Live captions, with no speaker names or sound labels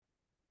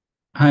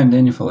Hi, I'm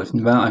Daniel Fuller from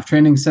the Valiant Life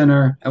Training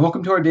Center, and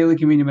welcome to our daily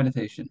communion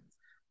meditation.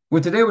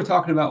 Well, today we're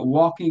talking about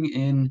walking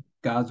in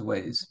God's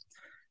ways.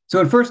 So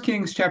in 1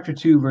 Kings chapter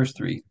 2, verse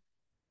 3,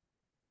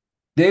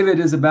 David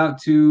is about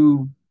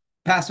to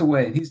pass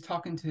away, and he's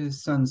talking to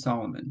his son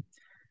Solomon. And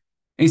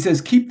he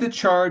says, "Keep the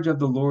charge of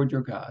the Lord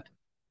your God,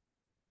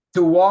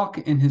 to walk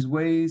in his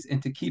ways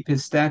and to keep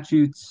his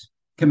statutes,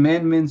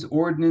 commandments,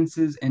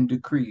 ordinances, and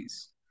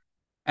decrees,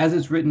 as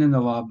it's written in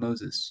the law of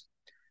Moses,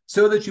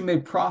 so that you may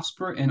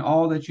prosper in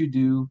all that you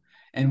do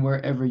and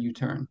wherever you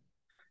turn."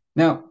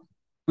 Now,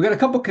 we got a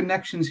couple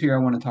connections here I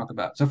want to talk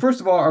about. So,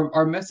 first of all,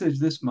 our message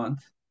this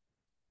month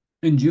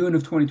in June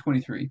of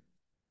 2023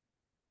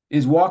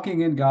 is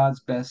walking in God's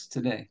best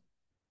today.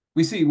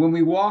 We see when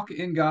we walk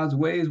in God's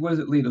ways, what does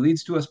it lead? It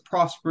leads to us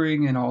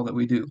prospering in all that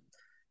we do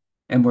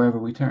and wherever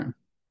we turn.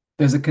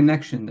 There's a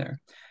connection there.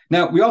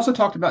 Now, we also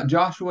talked about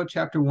Joshua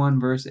chapter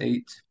 1, verse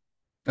 8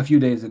 a few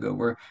days ago,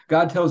 where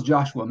God tells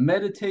Joshua,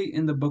 meditate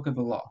in the book of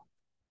the law.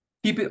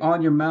 Keep it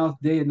on your mouth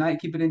day and night.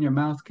 Keep it in your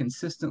mouth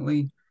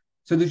consistently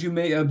so that you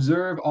may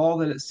observe all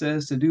that it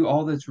says to do,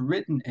 all that's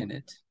written in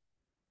it.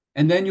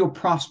 And then you'll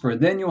prosper.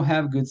 Then you'll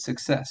have good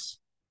success.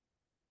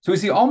 So we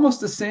see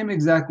almost the same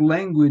exact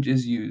language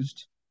is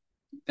used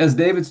as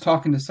David's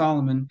talking to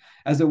Solomon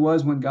as it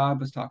was when God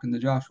was talking to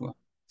Joshua.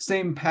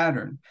 Same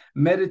pattern.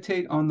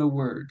 Meditate on the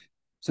word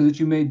so that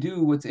you may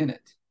do what's in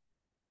it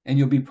and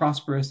you'll be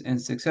prosperous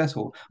and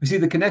successful. We see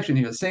the connection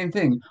here. The same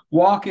thing.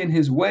 Walk in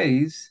his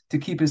ways to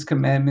keep his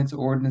commandments,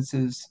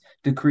 ordinances,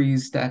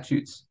 decrees,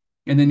 statutes,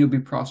 and then you'll be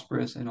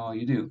prosperous in all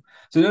you do.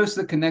 So notice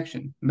the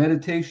connection.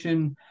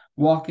 Meditation,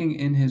 walking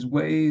in his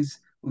ways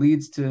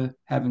leads to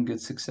having good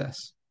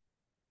success.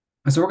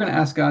 And so we're going to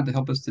ask God to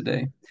help us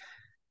today,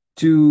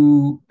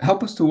 to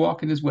help us to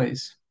walk in his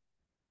ways,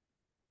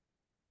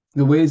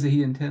 the ways that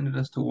he intended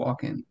us to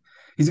walk in.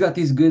 He's got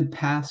these good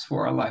paths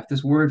for our life.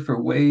 This word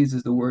for ways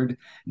is the word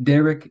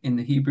derek in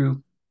the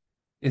Hebrew.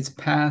 It's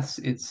paths,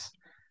 it's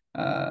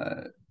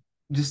uh,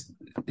 just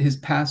his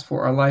paths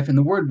for our life. And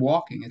the word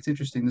walking, it's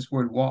interesting, this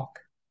word walk.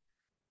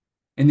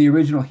 In the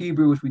original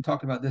Hebrew, which we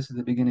talked about this at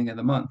the beginning of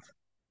the month,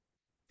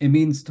 it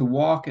means to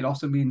walk. It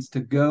also means to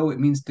go. It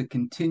means to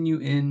continue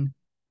in.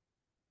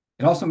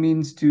 It also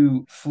means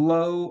to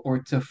flow or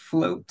to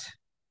float.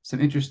 Some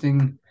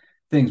interesting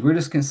things. We're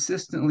just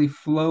consistently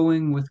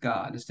flowing with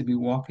God, is to be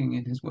walking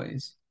in his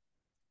ways.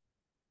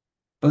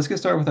 But let's get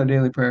started with our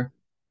daily prayer,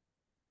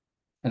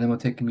 and then we'll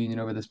take communion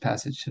over this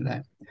passage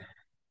today.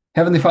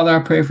 Heavenly Father, I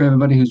pray for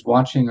everybody who's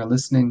watching or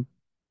listening,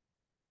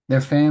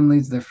 their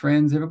families, their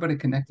friends, everybody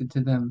connected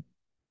to them,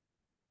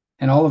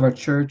 and all of our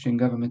church and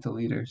governmental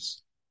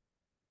leaders.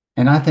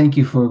 And I thank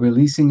you for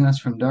releasing us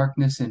from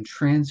darkness and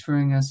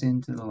transferring us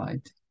into the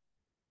light,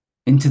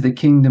 into the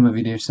kingdom of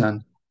your dear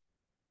Son.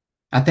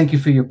 I thank you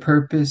for your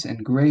purpose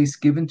and grace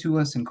given to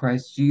us in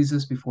Christ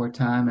Jesus before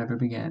time ever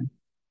began.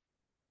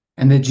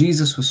 And that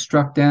Jesus was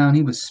struck down,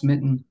 he was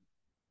smitten,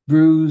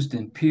 bruised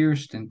and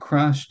pierced and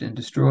crushed and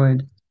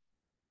destroyed,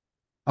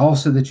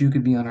 also that you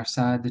could be on our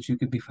side, that you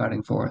could be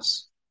fighting for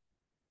us.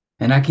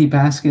 And I keep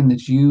asking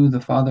that you,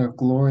 the Father of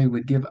glory,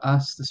 would give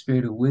us the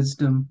spirit of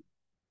wisdom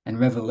and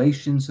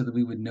revelation so that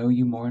we would know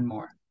you more and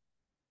more.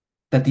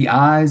 That the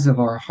eyes of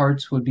our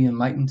hearts would be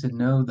enlightened to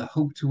know the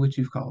hope to which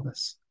you've called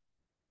us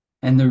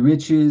and the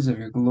riches of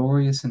your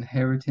glorious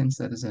inheritance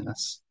that is in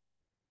us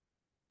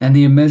and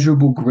the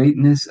immeasurable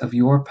greatness of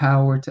your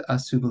power to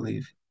us who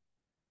believe.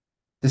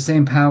 The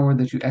same power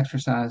that you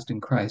exercised in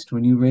Christ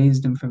when you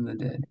raised him from the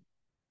dead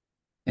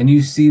and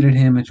you seated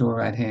him at your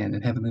right hand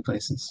in heavenly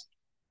places,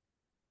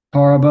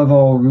 far above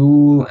all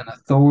rule and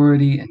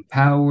authority and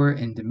power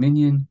and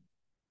dominion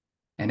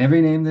and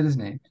every name that is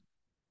named,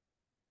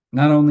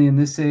 not only in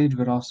this age,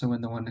 but also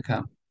in the one to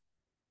come.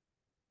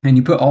 And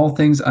you put all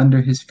things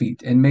under his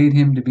feet and made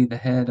him to be the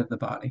head of the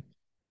body,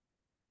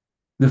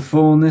 the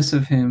fullness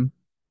of him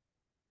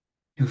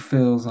who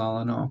fills all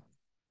in all.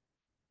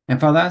 And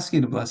Father, I ask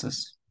you to bless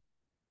us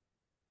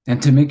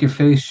and to make your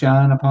face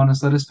shine upon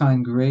us. Let us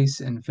find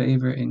grace and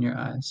favor in your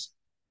eyes.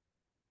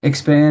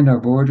 Expand our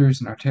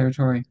borders and our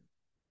territory.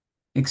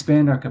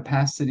 Expand our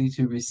capacity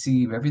to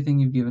receive everything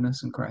you've given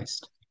us in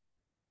Christ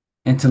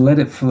and to let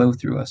it flow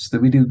through us,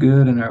 that we do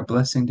good and are a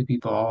blessing to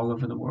people all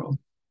over the world.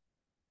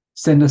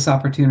 Send us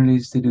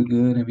opportunities to do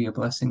good and be a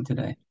blessing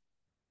today.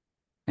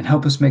 And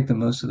help us make the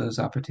most of those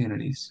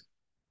opportunities.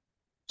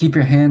 Keep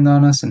your hand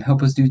on us and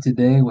help us do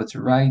today what's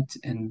right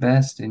and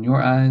best in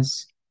your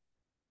eyes,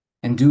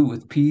 and do it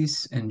with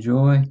peace and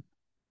joy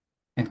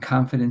and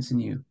confidence in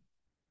you.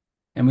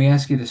 And we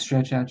ask you to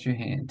stretch out your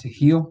hand to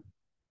heal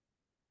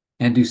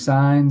and do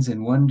signs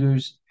and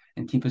wonders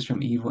and keep us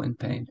from evil and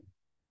pain.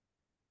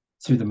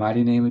 Through the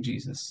mighty name of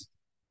Jesus.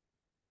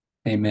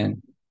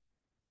 Amen.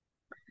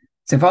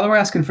 So, Father, we're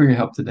asking for your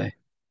help today.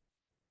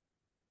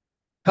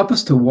 Help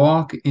us to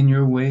walk in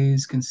your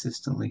ways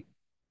consistently.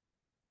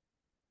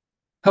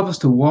 Help us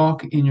to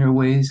walk in your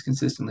ways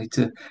consistently,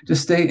 to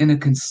stay in a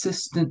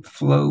consistent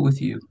flow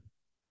with you.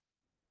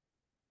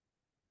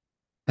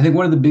 I think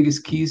one of the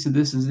biggest keys to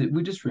this is that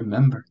we just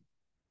remember.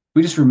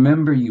 We just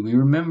remember you. We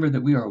remember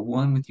that we are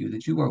one with you,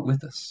 that you are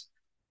with us,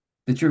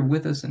 that you're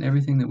with us in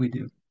everything that we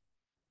do.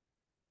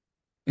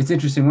 It's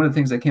interesting. One of the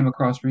things I came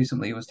across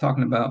recently was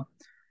talking about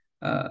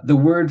the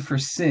word for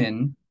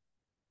sin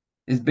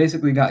is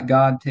basically got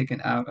God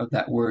taken out of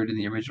that word in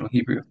the original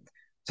Hebrew.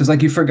 So it's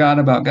like you forgot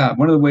about God.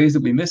 One of the ways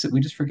that we miss it,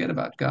 we just forget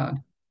about God.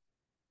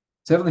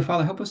 So Heavenly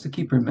Father, help us to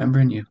keep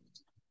remembering you.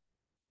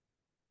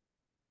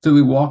 So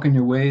we walk in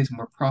your ways and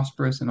we're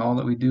prosperous in all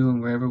that we do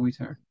and wherever we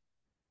turn.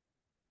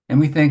 And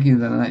we thank you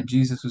that the night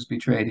Jesus was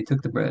betrayed, he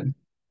took the bread.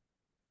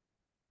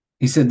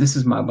 He said, "This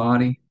is my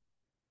body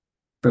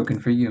broken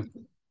for you.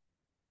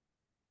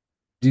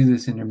 Do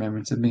this in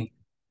remembrance of me."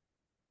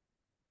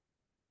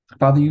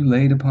 Father, you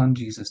laid upon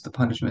Jesus the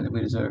punishment that we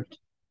deserved.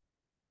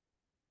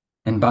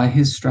 And by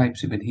his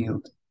stripes we've been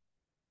healed.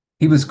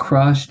 He was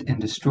crushed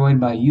and destroyed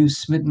by you,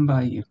 smitten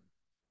by you,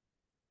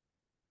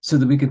 so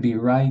that we could be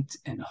right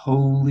and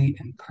holy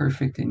and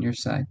perfect in your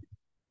sight,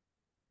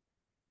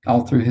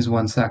 all through his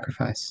one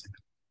sacrifice.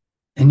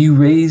 And you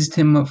raised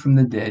him up from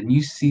the dead, and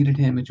you seated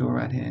him at your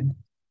right hand,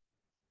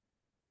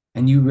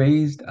 and you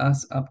raised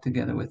us up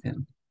together with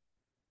him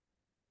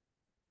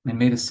and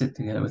made us sit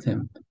together with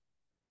him.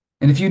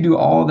 And if you do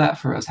all that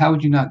for us, how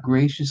would you not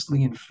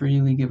graciously and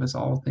freely give us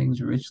all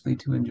things richly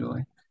to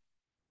enjoy?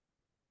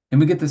 And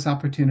we get this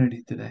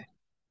opportunity today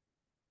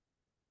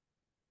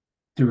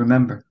to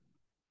remember,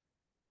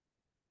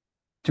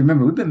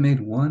 we've been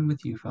made one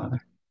with you, Father.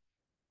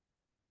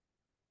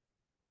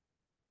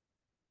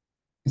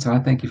 And so I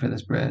thank you for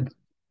this bread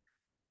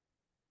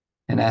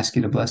and ask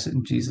you to bless it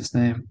in Jesus'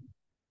 name.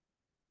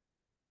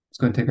 Let's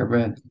go and take our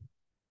bread.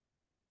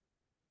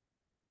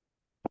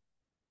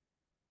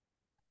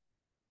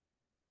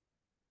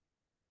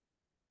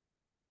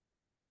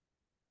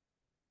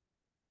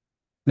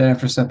 Then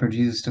after supper,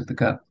 Jesus took the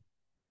cup.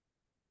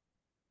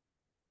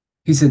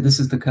 He said,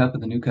 "This is the cup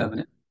of the new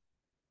covenant,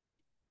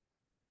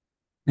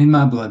 in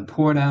my blood,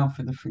 poured out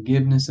for the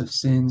forgiveness of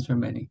sins for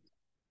many.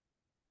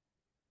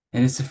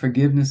 And it's the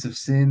forgiveness of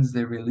sins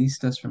that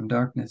released us from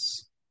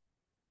darkness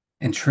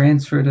and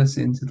transferred us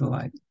into the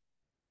light,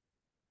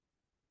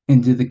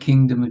 into the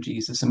kingdom of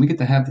Jesus." And we get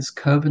to have this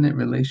covenant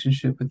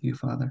relationship with you,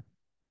 Father.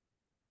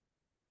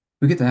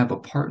 We get to have a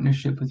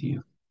partnership with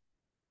you.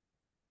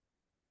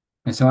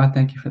 And so I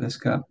thank you for this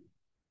cup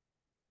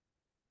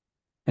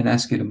and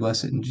ask you to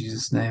bless it in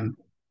Jesus' name.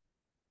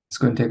 Let's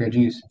go and take our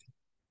juice.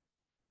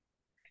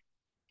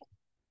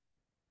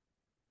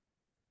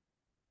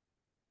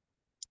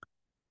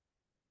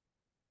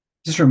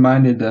 Just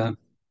reminded of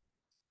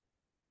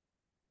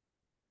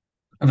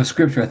a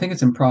scripture. I think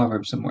it's in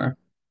Proverbs somewhere,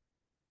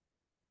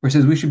 where it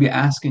says we should be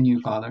asking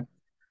you, Father,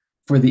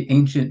 for the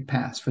ancient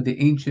past, for the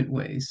ancient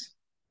ways,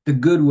 the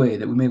good way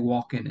that we may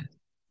walk in it.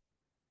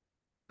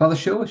 Father,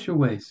 show us your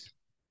ways.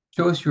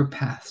 Show us your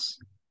paths.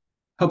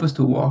 Help us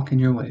to walk in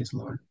your ways,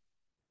 Lord.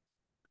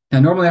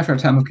 Now, normally after our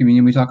time of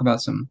communion, we talk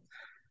about some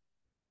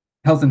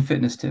health and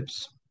fitness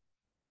tips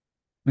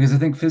because I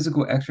think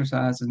physical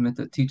exercise is meant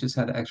to teach us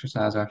how to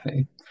exercise our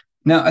faith.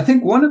 Now, I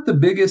think one of the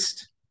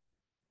biggest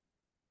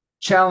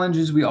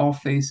challenges we all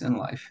face in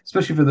life,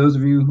 especially for those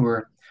of you who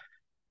are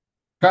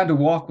trying to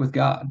walk with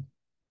God,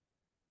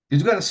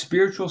 is we've got a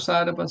spiritual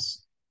side of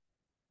us,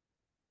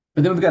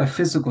 but then we've got a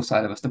physical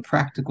side of us, the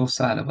practical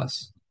side of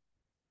us.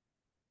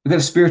 We've got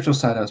a spiritual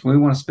side of us where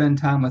we want to spend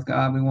time with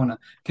God. We want to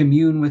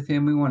commune with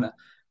Him. We want to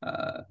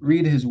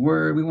read His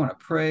Word. We want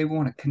to pray. We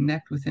want to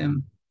connect with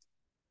Him.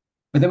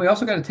 But then we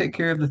also got to take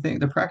care of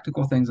the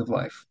practical things of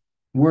life,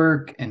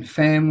 work and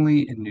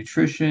family and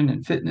nutrition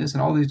and fitness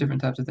and all these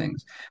different types of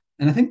things.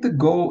 And I think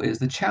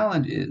the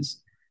challenge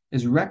is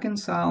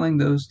reconciling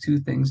those two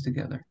things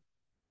together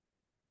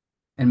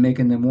and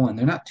making them one.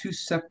 They're not two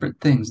separate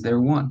things,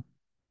 they're one.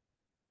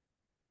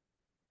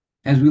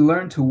 As we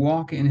learn to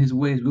walk in his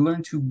ways, we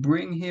learn to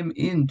bring him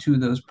into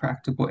those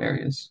practical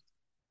areas.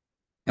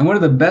 And one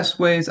of the best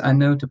ways I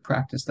know to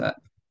practice that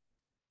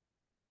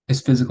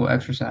is physical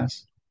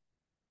exercise,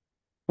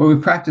 where we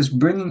practice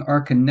bringing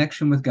our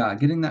connection with God,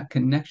 getting that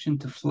connection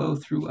to flow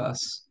through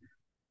us,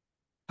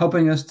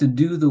 helping us to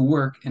do the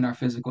work in our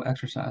physical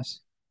exercise.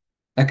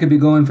 That could be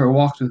going for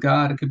walks with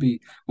God, it could be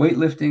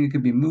weightlifting, it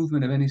could be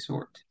movement of any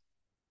sort,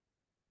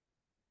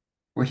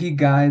 where he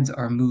guides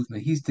our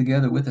movement. He's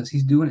together with us,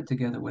 he's doing it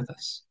together with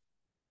us.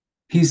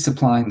 He's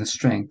supplying the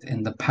strength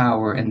and the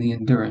power and the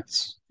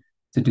endurance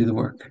to do the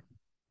work.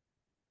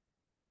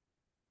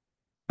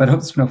 But I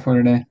hope it's been helpful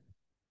today. If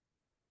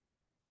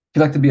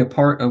you'd like to be a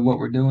part of what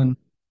we're doing,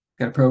 we've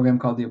got a program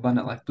called the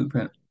Abundant Life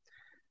Blueprint. If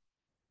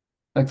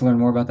you'd like to learn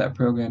more about that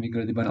program, you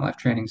can go to the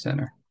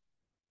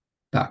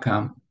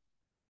AbundantLifeTrainingCenter.com.